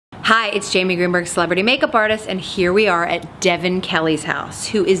Hi, it's Jamie Greenberg, celebrity makeup artist, and here we are at Devin Kelley's house,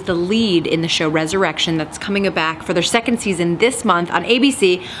 who is the lead in the show Resurrection that's coming back for their second season this month on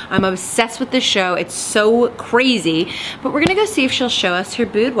ABC. I'm obsessed with this show. It's so crazy, but we're gonna go see if she'll show us her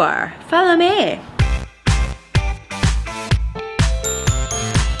boudoir. Follow me.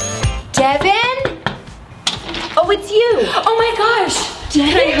 Devin? Oh, it's you. Oh my gosh.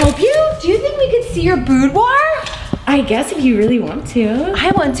 Devin? Can I help you? Do you think we could see your boudoir? I guess if you really want to.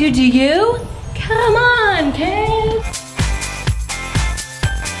 I want to, do you? Come on, kids.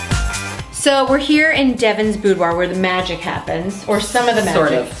 So we're here in Devin's boudoir where the magic happens, or some of the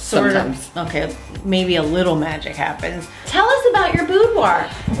magic. Sometimes. Okay, maybe a little magic happens. Tell us about your boudoir.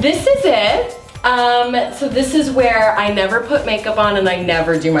 This is it. So this is where I never put makeup on and I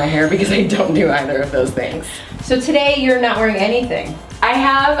never do my hair because I don't do either of those things. So today you're not wearing anything.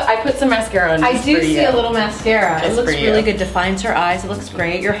 I put some mascara on. I do see a little mascara. It looks really good, defines her eyes, it looks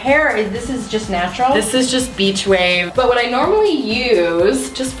great. Your hair, this is just natural? This is just beach wave. But what I normally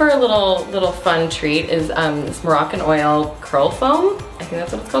use, just for a little fun treat, is this Moroccan oil curl foam. I think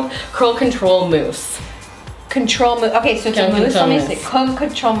that's what it's called. Curl Control Mousse. Control mousse. Okay, so it's a mousse. Let me see.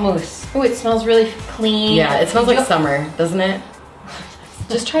 Control mousse. Oh, it smells really clean. Yeah, it smells like summer, doesn't it?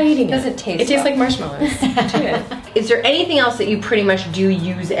 Just try eating it. It doesn't taste. It tastes like marshmallows. Is there anything else that you pretty much do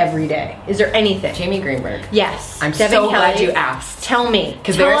use every day? Is there anything? Jamie Greenberg. Yes. I'm so glad you asked. Tell me.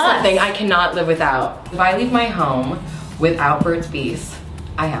 Because there is something I cannot live without. If I leave my home without Burt's Bees,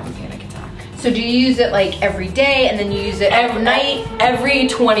 I have a panic attack. So do you use it like every day and then you use it every night? Every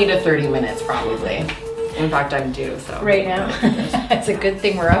 20 to 30 minutes probably. In fact, I'm due, so. Right now? It's a good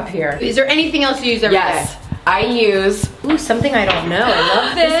thing we're up here. Is there anything else you use every day? Yes. I use... Ooh, something I don't know. I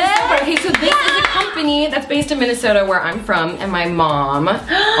love this. Okay, so this is a company that's based in Minnesota where I'm from, and my mom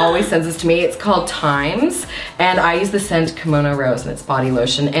always sends this to me. It's called Times, and I use the scent Kimono Rose, and it's body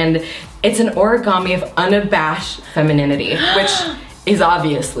lotion, and it's an origami of unabashed femininity, which is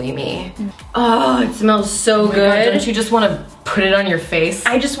obviously me. Oh, it smells so good. God, don't you just want to put it on your face?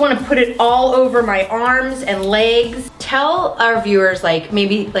 I just want to put it all over my arms and legs. Tell our viewers like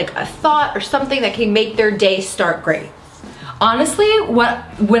maybe like a thought or something that can make their day start great. Honestly,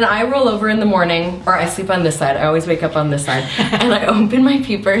 when I roll over in the morning, or I sleep on this side, I always wake up on this side, and I open my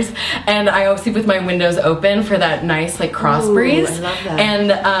peepers, and I always sleep with my windows open for that nice like cross breeze. I love that.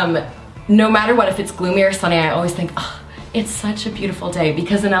 And no matter what, if it's gloomy or sunny, I always think, oh, it's such a beautiful day,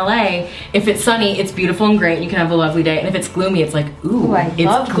 because in LA, if it's sunny, it's beautiful and great, you can have a lovely day, and if it's gloomy, it's like, ooh,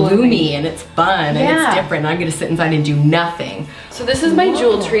 it's gloomy and it's fun and it's different, and I'm gonna sit inside and do nothing. So this is my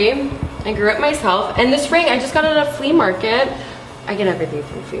jewel tree. I grew it myself, and this ring I just got it at a flea market. I get everything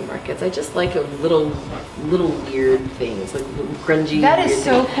from flea markets. I just like little weird things, like little grungy. That is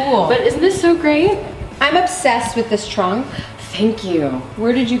so cool. But isn't this so great? I'm obsessed with this trunk. Thank you.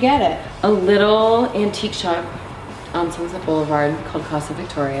 Where did you get it? A little antique shop on Sunset Boulevard called Casa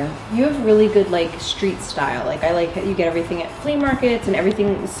Victoria. You have really good like street style. Like I like that you get everything at flea markets and everything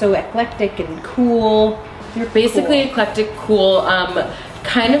is so eclectic and cool. You're basically cool. Eclectic, cool,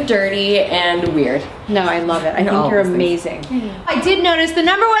 kind of dirty and weird. No, I love it. I think you're amazing. I did notice the #1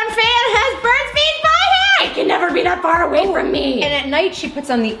 fan has Burt's Bees body hair. It can never be that far away from me. And at night she puts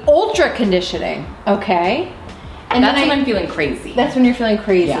on the ultra conditioning. Okay. And that's when I'm feeling crazy. That's when you're feeling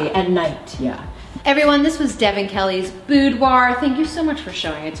crazy at night. Yeah. Everyone, this was Devin Kelley's boudoir. Thank you so much for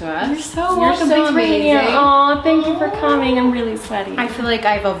showing it to us. You're so welcome. Thanks for being here. Aw, thank you for coming. I'm really sweaty. I feel like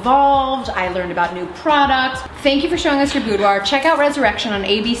I've evolved. I learned about new products. Thank you for showing us your boudoir. Check out Resurrection on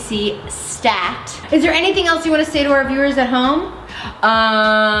ABC Stat. Is there anything else you want to say to our viewers at home?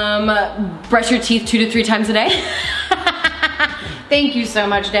 Brush your teeth 2 to 3 times a day. Thank you so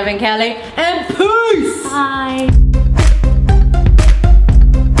much, Devin Kelley. And peace! Bye.